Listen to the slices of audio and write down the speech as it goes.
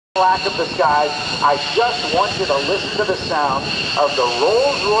Black of the skies. I just want you to listen to the sound of the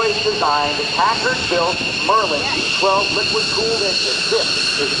Rolls-Royce designed, Packard-built Merlin V12 liquid-cooled engine.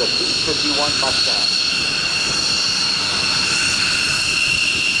 This is the P-51 Mustang.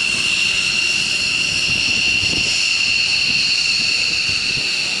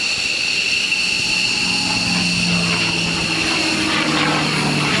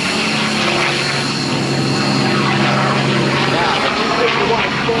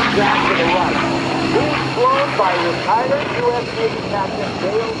 Back to the right. Being flown by retired U.S. Navy Captain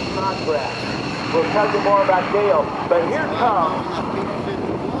Dale Snodgrass. We'll tell you more about Dale, but here comes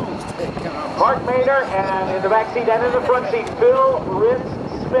Mark Maynard, and in the back seat and in the front seat, Phil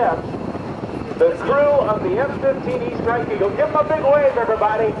Ritz-Smith, the crew of the F-15E Strike Eagle. Give them a big wave,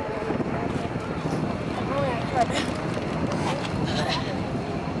 everybody.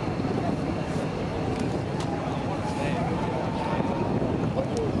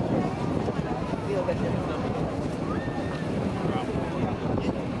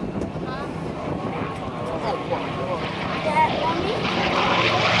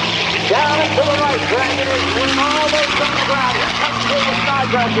 Down and to the right, dragging his wing almost on the ground. Here comes Dale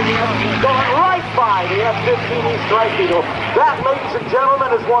Snodgrass again, going right by the F-15E Strike Eagle. That, ladies and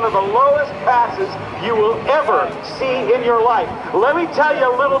gentlemen, is one of the lowest passes you will ever see in your life. Let me tell you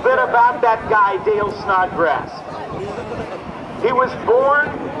a little bit about that guy, Dale Snodgrass. He was born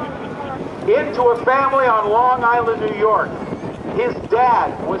into a family on Long Island, New York. His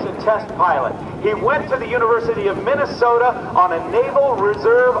dad was a test pilot. He went to the University of Minnesota on a Naval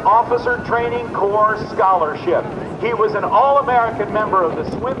Reserve Officer Training Corps scholarship. He was an All-American member of the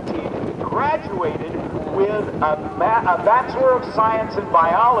swim team, graduated with a Bachelor of Science in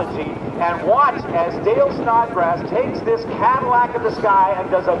Biology, and watch as Dale Snodgrass takes this Cadillac of the sky and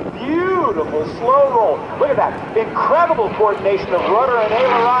does a beautiful slow roll. Look at that. Incredible coordination of rudder and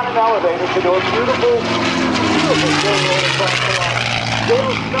aileron and elevator to do a beautiful slow roll across the line.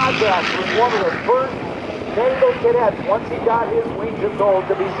 Dale Snodgrass was one of the first naval cadets, once he got his wings of gold,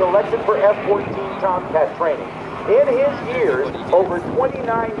 to be selected for F-14 Tomcat training. In his years, over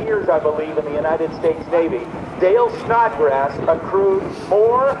 29 years, I believe, in the United States Navy, Dale Snodgrass accrued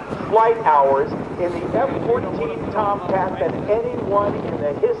more flight hours in the F-14 Tomcat than anyone in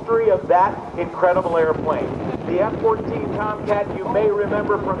the history of that incredible airplane. The F-14 Tomcat, you may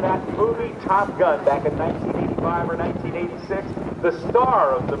remember from that movie Top Gun back in 1985 or 1986. The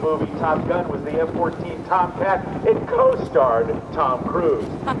star of the movie Top Gun was the F-14 Tomcat. It co-starred Tom Cruise.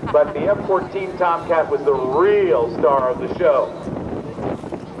 But the F-14 Tomcat was the real star of the show.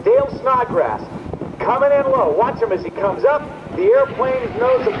 Dale Snodgrass, coming in low. Watch him as he comes up. The airplane's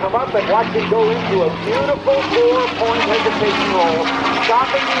nose will come up, and watch him go into a beautiful 4-point hesitation roll,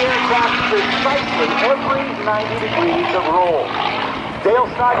 stopping the aircraft precisely every 90 degrees of roll. Dale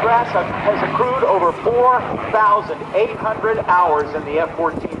Snodgrass has accrued over 4,800 hours in the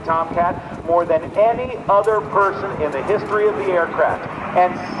F-14 Tomcat, more than any other person in the history of the aircraft.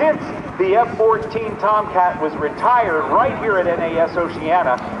 And since the F-14 Tomcat was retired right here at NAS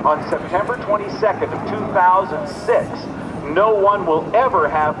Oceana on September 22nd of 2006, no one will ever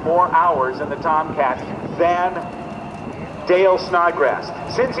have more hours in the Tomcat than Dale Snodgrass.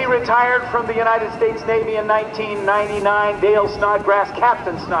 Since he retired from the United States Navy in 1999, Dale Snodgrass,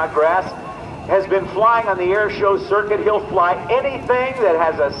 Captain Snodgrass, has been flying on the air show circuit. He'll fly anything that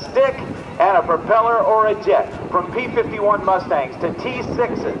has a stick and a propeller or a jet, from P-51 Mustangs to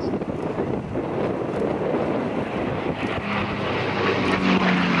T-6s.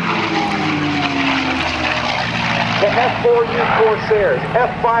 To F-4U Corsairs,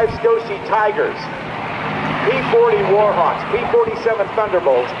 F-5 Scotia Tigers, P-40 Warhawks, P-47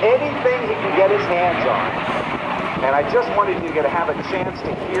 Thunderbolts, anything he can get his hands on. And I just wanted you to have a chance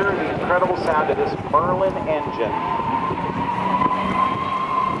to hear the incredible sound of this Merlin engine.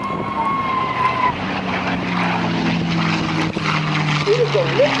 It is a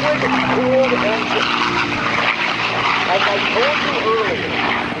liquid-cooled engine. As I told you earlier,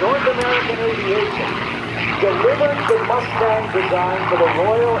 North American Aviation delivered the Mustang design to the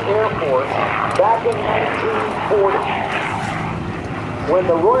Royal Air Force back in 1940. When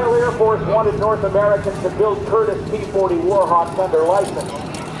the Royal Air Force wanted North American to build Curtiss P-40 Warhawks under license,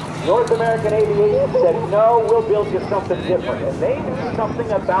 North American Aviation said, no, we'll build you something different. And they knew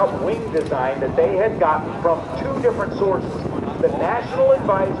something about wing design that they had gotten from two different sources: the National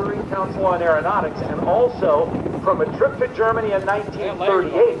Advisory Council on Aeronautics, and also from a trip to Germany in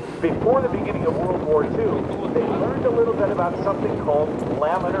 1938, before the beginning of World War II, they learned a little bit about something called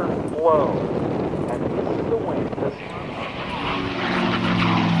laminar flow. And this is the wing.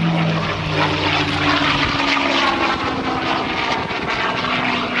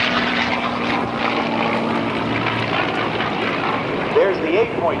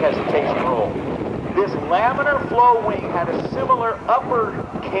 point hesitation rule. This laminar flow wing had a similar upper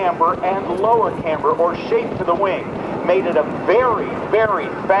camber and lower camber, or shape to the wing, made it a very, very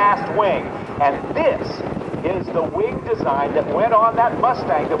fast wing. And this is the wing design that went on that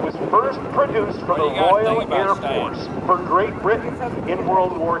Mustang that was first produced for the Royal Air Force for Great Britain in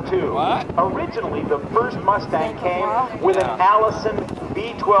World War II. What? Originally, the first Mustang came with an Allison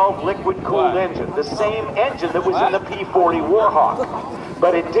V12 liquid-cooled engine, the same engine that was in the P-40 Warhawk.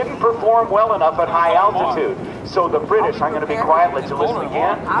 But it didn't perform well enough at high altitude. So the British, I'm going to be quiet, let you listen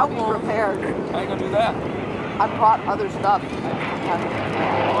again. I'll be prepared. How you going to do that? I brought other stuff.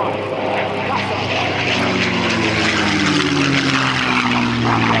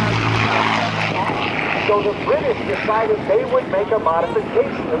 So the British decided they would make a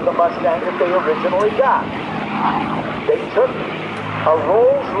modification of the Mustang that they originally got. They took a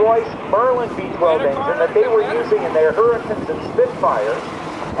Rolls-Royce Merlin V12 engine that they were using in their Hurricanes and Spitfires,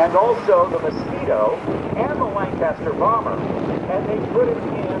 and also the Mosquito and the Lancaster Bomber, and they put it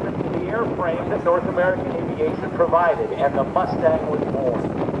in the airframe that North American Aviation provided, and the Mustang was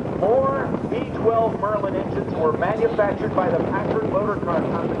born. More V12 Merlin engines were manufactured by the Packard Motor Car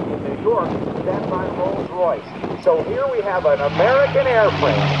Company in New York than by Rolls-Royce. So here we have an American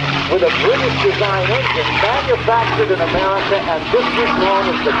airframe with a British design engine manufactured in America, and this was known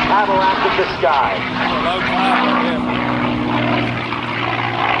as the Cadillac of the Sky.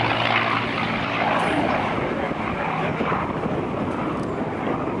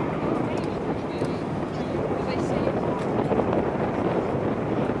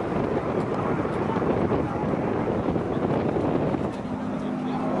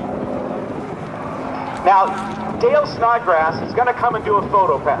 Now, Dale Snodgrass is going to come and do a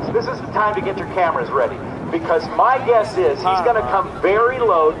photo pass. This is the time to get your cameras ready, because my guess is he's going to come very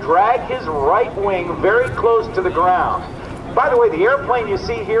low, drag his right wing very close to the ground. By the way, the airplane you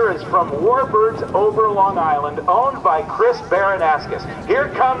see here is from Warbirds over Long Island, owned by Chris Baranaskis. Here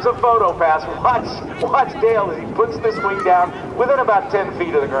comes a photo pass. Watch Dale as he puts this wing down within about 10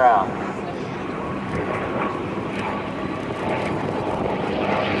 feet of the ground.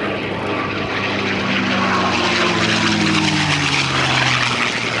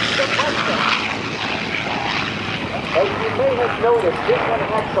 As you may have noticed, this one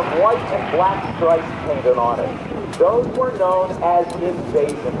had some white and black stripes painted on it. Those were known as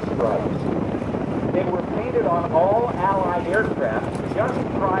invasion stripes. They were painted on all Allied aircraft just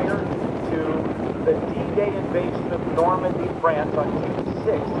prior to the D-Day invasion of Normandy, France on June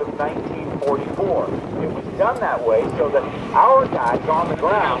 6th of 1944. It was done that way so that our guys on the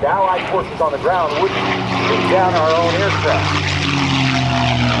ground, Allied forces on the ground, wouldn't shoot down our own aircraft.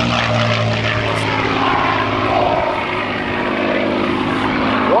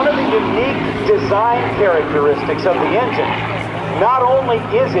 One of the unique design characteristics of the engine, not only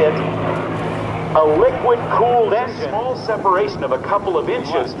is it a liquid-cooled engine, small separation of a couple of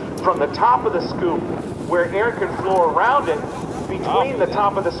inches from the top of the scoop where air can flow around it, between the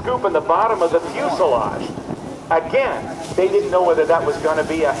top of the scoop and the bottom of the fuselage. Again, they didn't know whether that was going to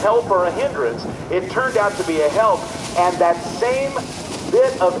be a help or a hindrance. It turned out to be a help, and that same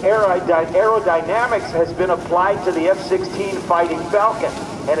bit of aerodynamics has been applied to the F-16 Fighting Falcon.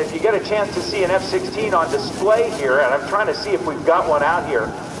 And if you get a chance to see an F-16 on display here, and I'm trying to see if we've got one out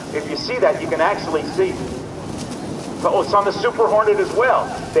here, if you see that, you can actually see, oh, it's on the Super Hornet as well.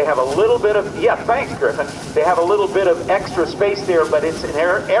 They have a little bit of, yeah, thanks, Griffin. They have a little bit of extra space there, but it's an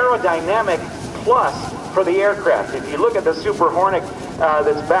aerodynamic plus for the aircraft. If you look at the Super Hornet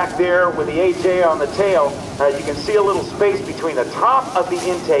that's back there with the AJ on the tail, you can see a little space between the top of the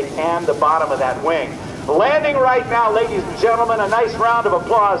intake and the bottom of that wing. Landing right now, ladies and gentlemen, a nice round of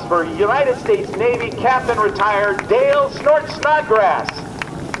applause for United States Navy Captain Retired Dale Snort Snodgrass.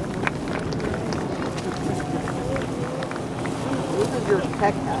 This is your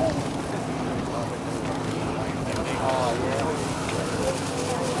tech hat.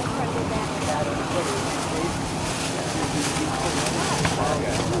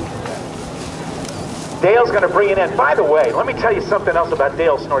 Dale's going to bring it in. By the way, let me tell you something else about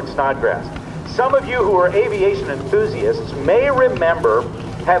Dale Snort Snodgrass. Some of you who are aviation enthusiasts may remember,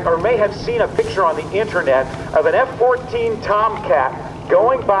 or may have seen a picture on the internet of an F-14 Tomcat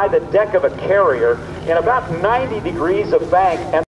going by the deck of a carrier in about 90 degrees of bank. And